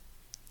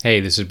Hey,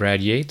 this is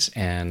Brad Yates,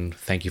 and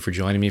thank you for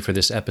joining me for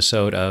this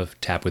episode of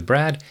Tap with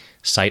Brad,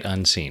 Sight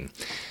Unseen,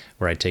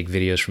 where I take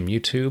videos from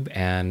YouTube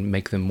and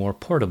make them more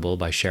portable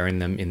by sharing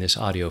them in this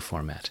audio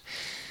format.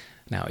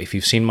 Now, if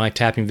you've seen my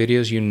tapping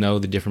videos, you know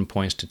the different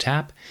points to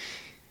tap.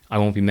 I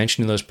won't be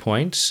mentioning those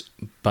points,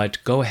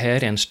 but go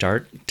ahead and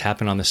start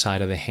tapping on the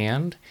side of the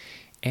hand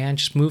and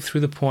just move through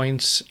the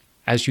points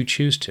as you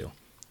choose to.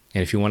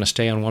 And if you want to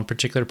stay on one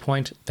particular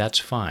point, that's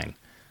fine.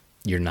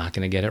 You're not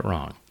going to get it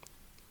wrong.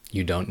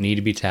 You don't need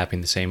to be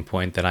tapping the same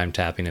point that I'm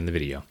tapping in the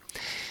video.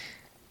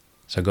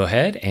 So go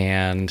ahead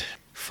and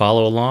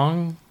follow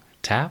along,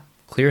 tap,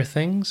 clear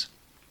things,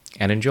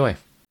 and enjoy.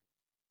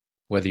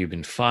 Whether you've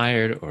been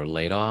fired or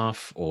laid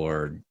off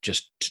or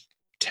just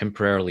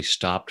temporarily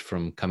stopped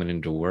from coming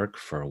into work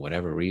for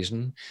whatever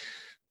reason,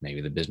 maybe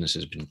the business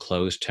has been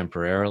closed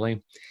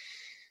temporarily,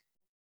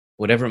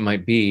 whatever it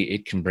might be,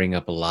 it can bring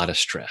up a lot of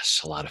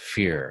stress, a lot of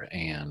fear,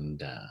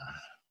 and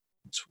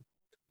let's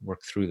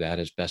work through that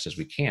as best as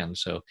we can.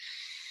 So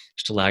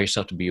just allow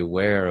yourself to be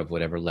aware of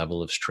whatever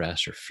level of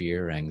stress or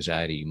fear or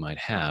anxiety you might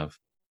have,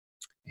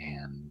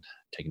 and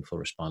taking full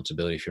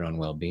responsibility for your own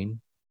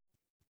well-being.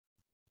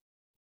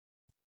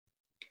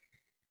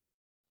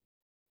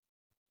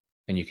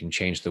 And you can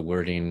change the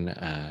wording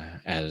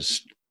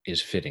as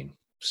is fitting.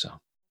 So,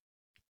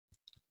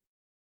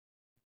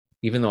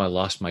 even though I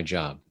lost my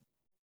job,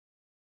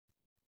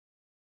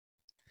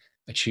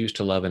 I choose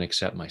to love and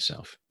accept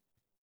myself.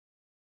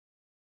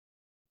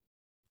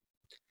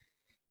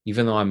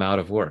 Even though I'm out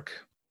of work,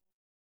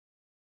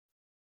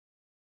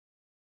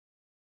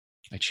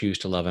 I choose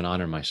to love and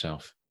honor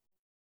myself.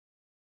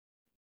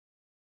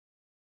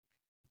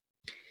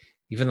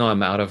 Even though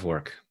I'm out of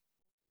work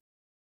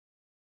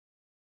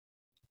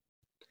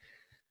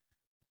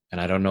and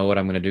I don't know what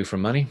I'm going to do for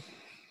money,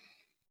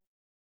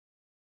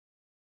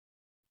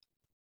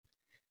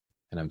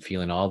 and I'm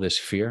feeling all this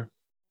fear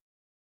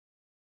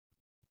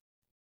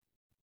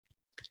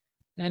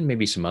and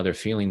maybe some other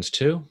feelings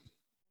too,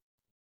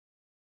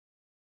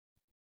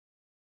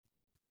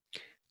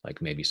 like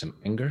maybe some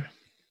anger.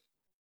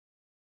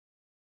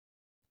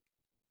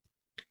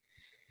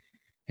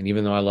 And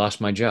even though I lost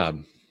my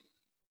job,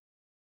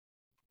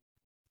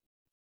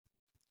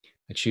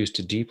 I choose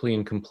to deeply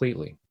and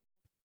completely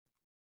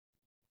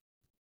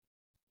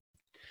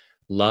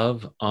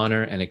love,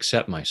 honor, and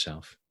accept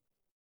myself,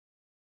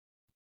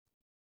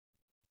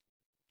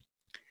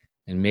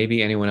 and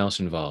maybe anyone else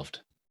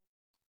involved,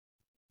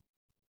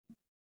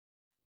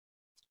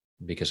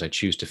 because I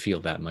choose to feel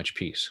that much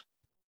peace.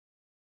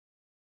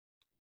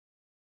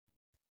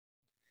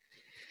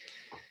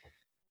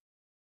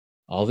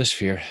 All this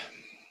fear,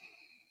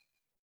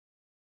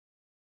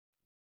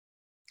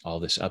 all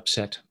this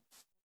upset,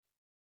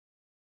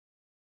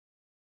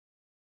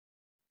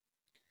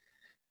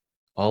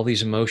 all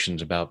these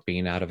emotions about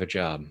being out of a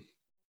job.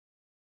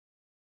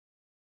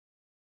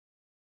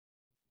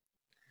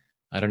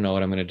 I don't know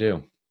what I'm going to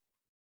do.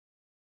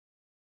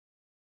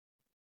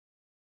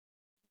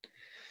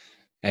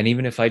 And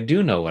even if I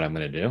do know what I'm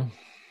going to do,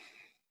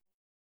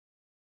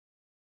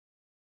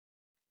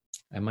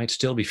 I might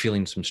still be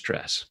feeling some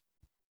stress.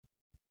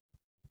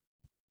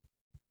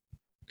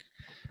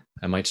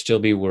 I might still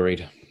be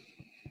worried.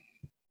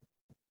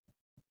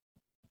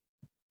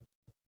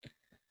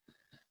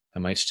 I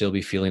might still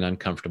be feeling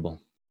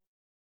uncomfortable.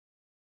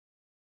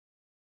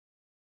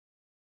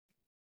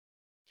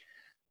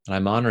 And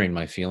I'm honoring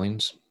my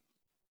feelings.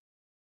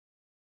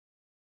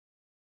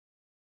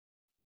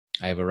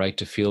 I have a right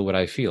to feel what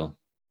I feel.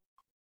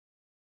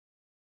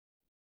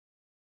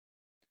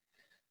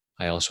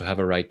 I also have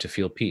a right to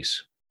feel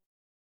peace.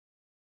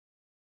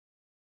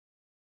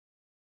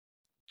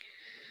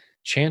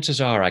 Chances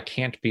are I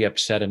can't be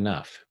upset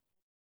enough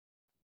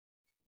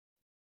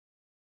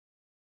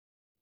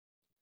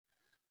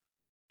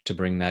to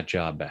bring that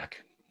job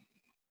back.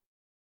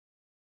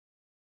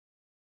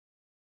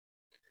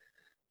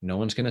 No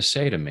one's going to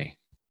say to me,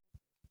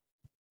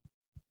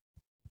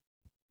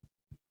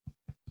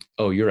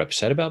 "Oh, you're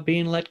upset about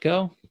being let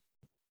go?"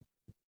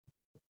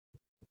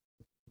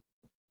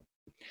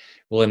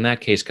 Well, in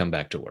that case, come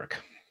back to work.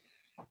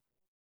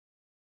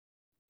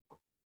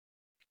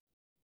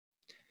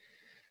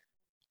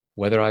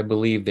 Whether I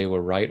believe they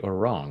were right or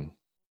wrong,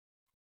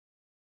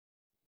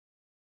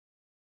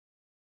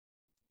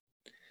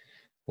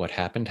 what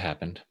happened,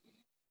 happened.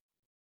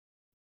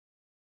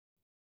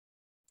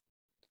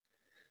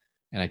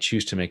 And I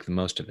choose to make the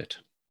most of it.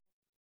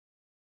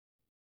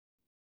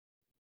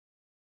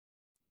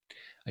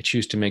 I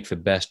choose to make the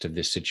best of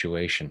this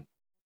situation.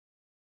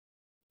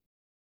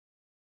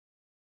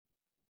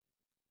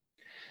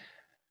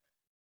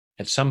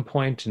 At some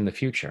point in the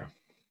future,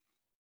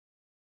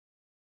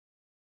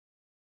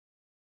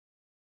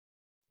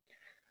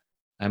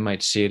 I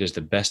might see it as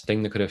the best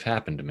thing that could have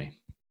happened to me.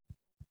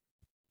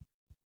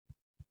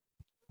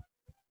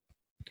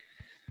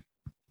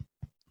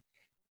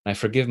 I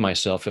forgive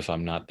myself if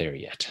I'm not there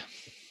yet.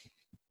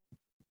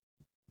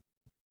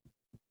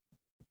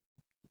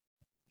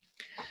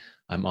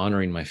 I'm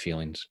honoring my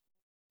feelings.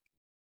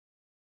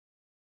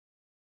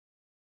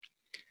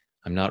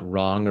 I'm not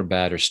wrong or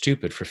bad or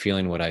stupid for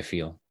feeling what I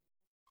feel.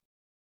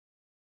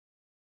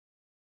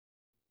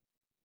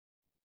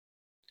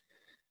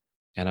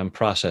 And I'm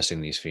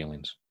processing these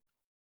feelings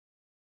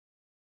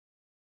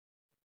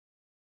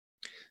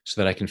so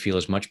that I can feel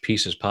as much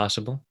peace as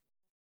possible,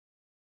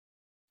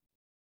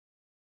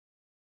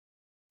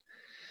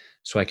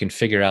 so I can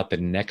figure out the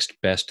next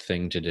best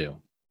thing to do.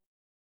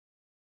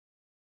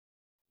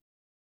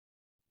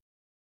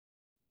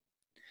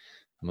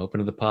 I'm open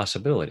to the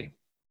possibility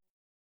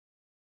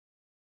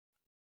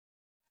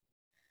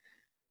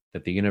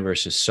that the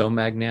universe is so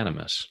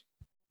magnanimous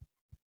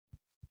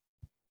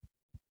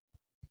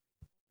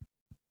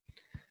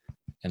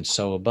and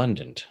so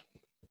abundant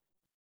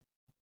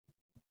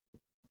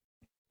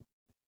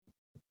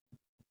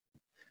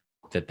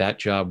that that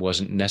job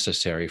wasn't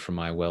necessary for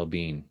my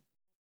well-being.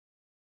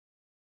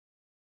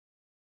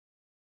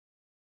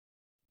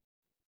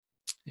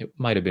 It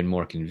might have been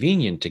more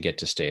convenient to get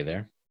to stay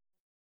there.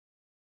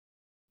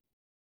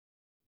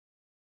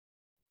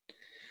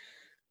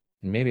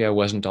 And maybe I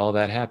wasn't all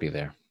that happy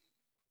there.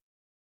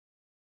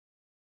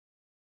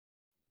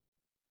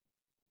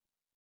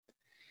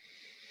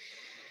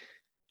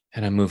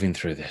 And I'm moving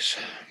through this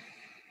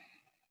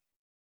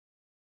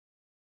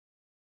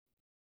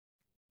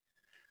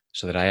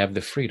so that I have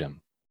the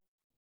freedom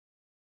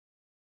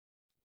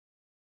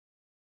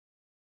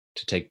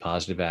to take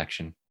positive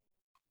action,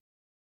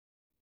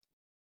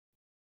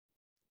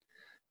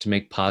 to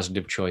make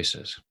positive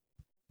choices.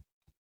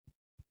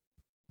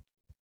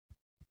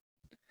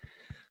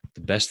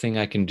 The best thing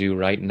I can do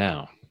right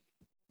now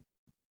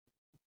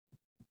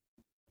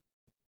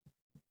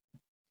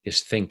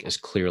is think as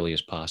clearly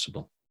as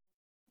possible.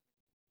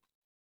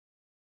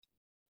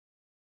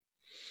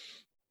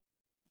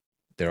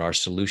 There are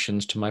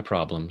solutions to my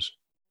problems.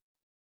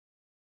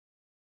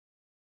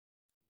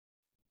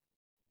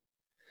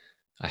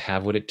 I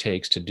have what it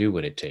takes to do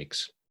what it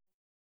takes.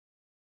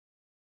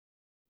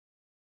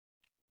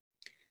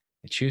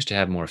 I choose to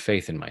have more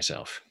faith in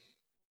myself.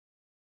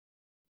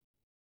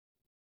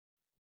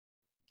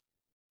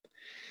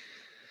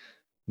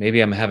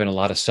 Maybe I'm having a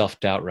lot of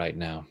self-doubt right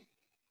now.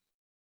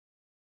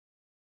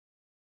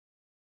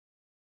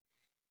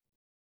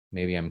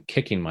 Maybe I'm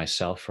kicking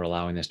myself for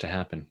allowing this to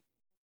happen.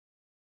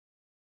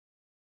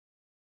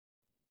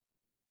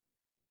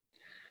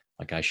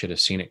 Like I should have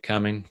seen it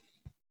coming.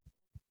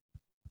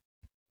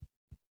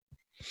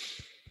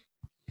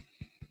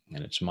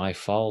 And it's my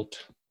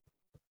fault.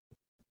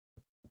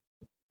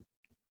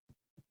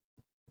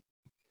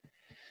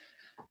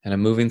 And I'm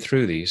moving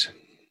through these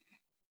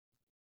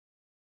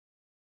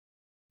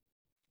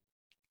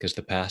because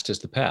the past is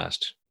the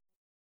past.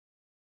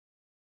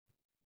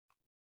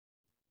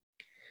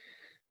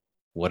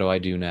 What do I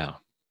do now?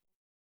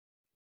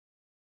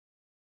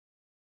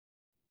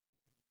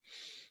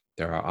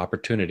 There are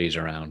opportunities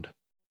around.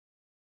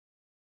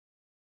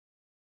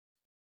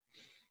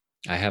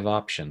 I have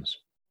options.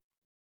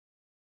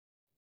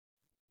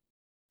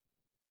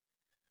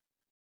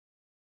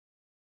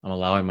 I'm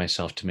allowing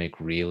myself to make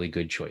really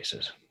good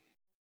choices.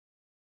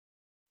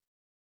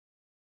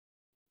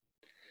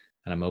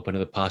 And I'm open to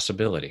the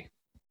possibility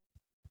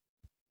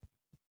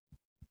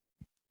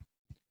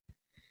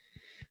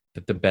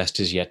that the best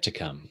is yet to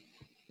come.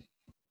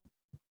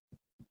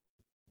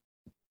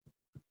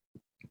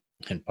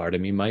 And part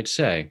of me might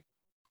say,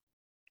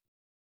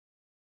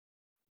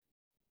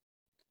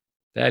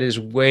 that is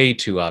way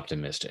too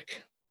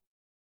optimistic.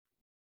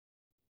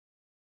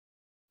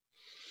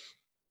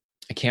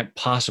 I can't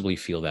possibly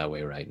feel that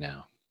way right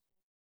now.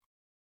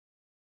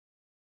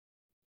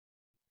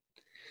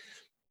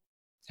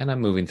 And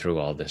I'm moving through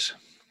all this.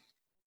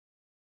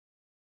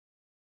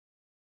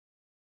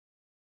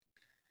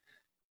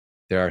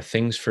 There are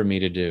things for me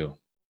to do,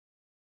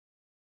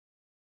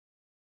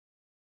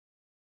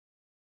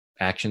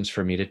 actions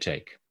for me to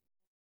take,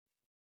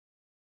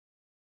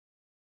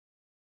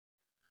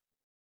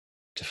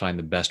 to find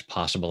the best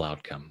possible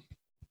outcome.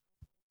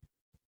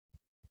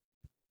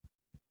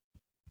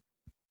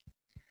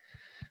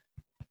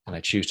 And I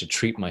choose to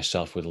treat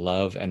myself with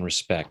love and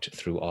respect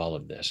through all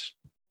of this.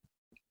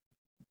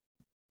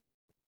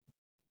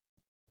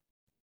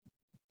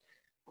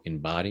 In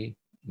body,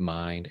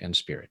 mind, and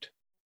spirit.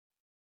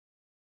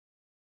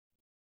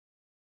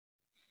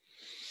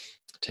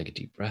 Take a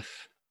deep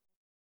breath.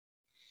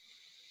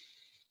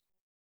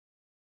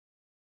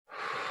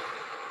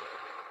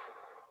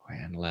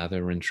 And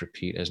lather, rinse,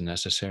 repeat as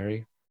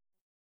necessary.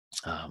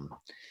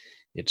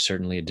 It's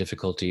certainly a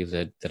difficulty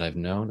that I've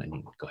known. And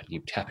go ahead and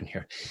keep tapping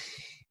here.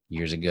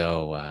 Years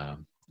ago,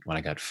 when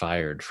I got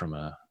fired from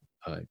a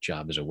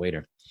job as a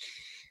waiter,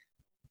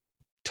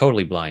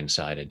 totally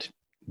blindsided.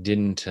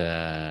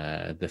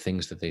 The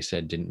things that they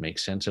said didn't make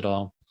sense at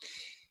all.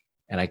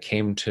 And I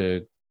came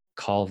to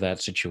call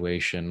that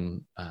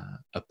situation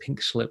a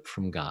pink slip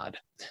from God.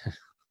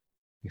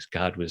 Because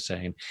God was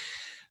saying,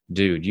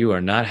 dude, you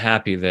are not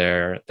happy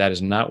there. That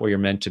is not where you're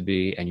meant to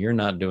be, and you're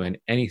not doing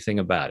anything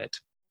about it.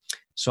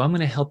 So I'm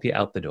going to help you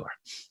out the door.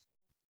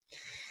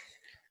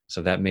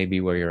 So that may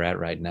be where you're at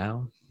right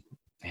now.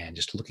 and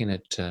just looking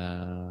at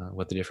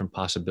what the different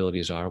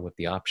possibilities are, what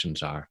the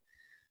options are,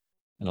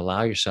 and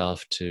allow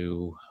yourself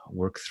to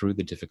work through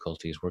the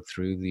difficulties, work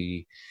through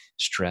the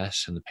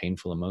stress and the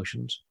painful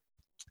emotions,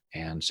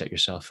 and set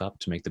yourself up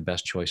to make the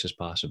best choices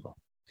possible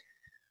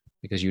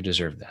because you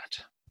deserve that.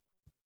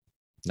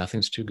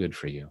 Nothing's too good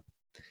for you.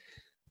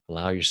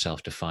 Allow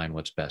yourself to find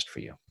what's best for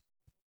you,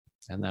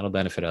 and that'll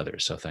benefit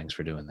others. So thanks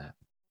for doing that.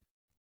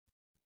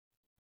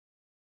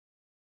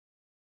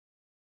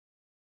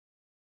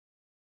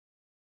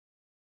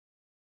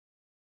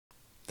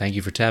 Thank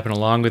you for tapping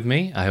along with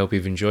me. I hope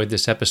you've enjoyed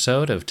this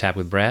episode of Tap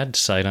with Brad,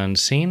 Sight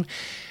Unseen.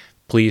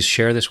 Please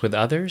share this with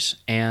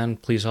others,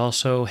 and please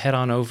also head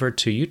on over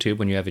to YouTube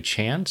when you have a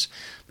chance.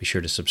 Be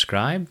sure to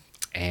subscribe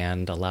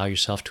and allow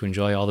yourself to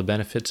enjoy all the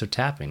benefits of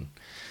tapping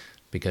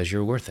because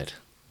you're worth it.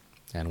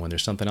 And when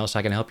there's something else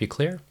I can help you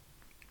clear,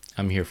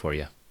 I'm here for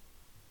you.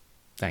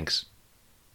 Thanks.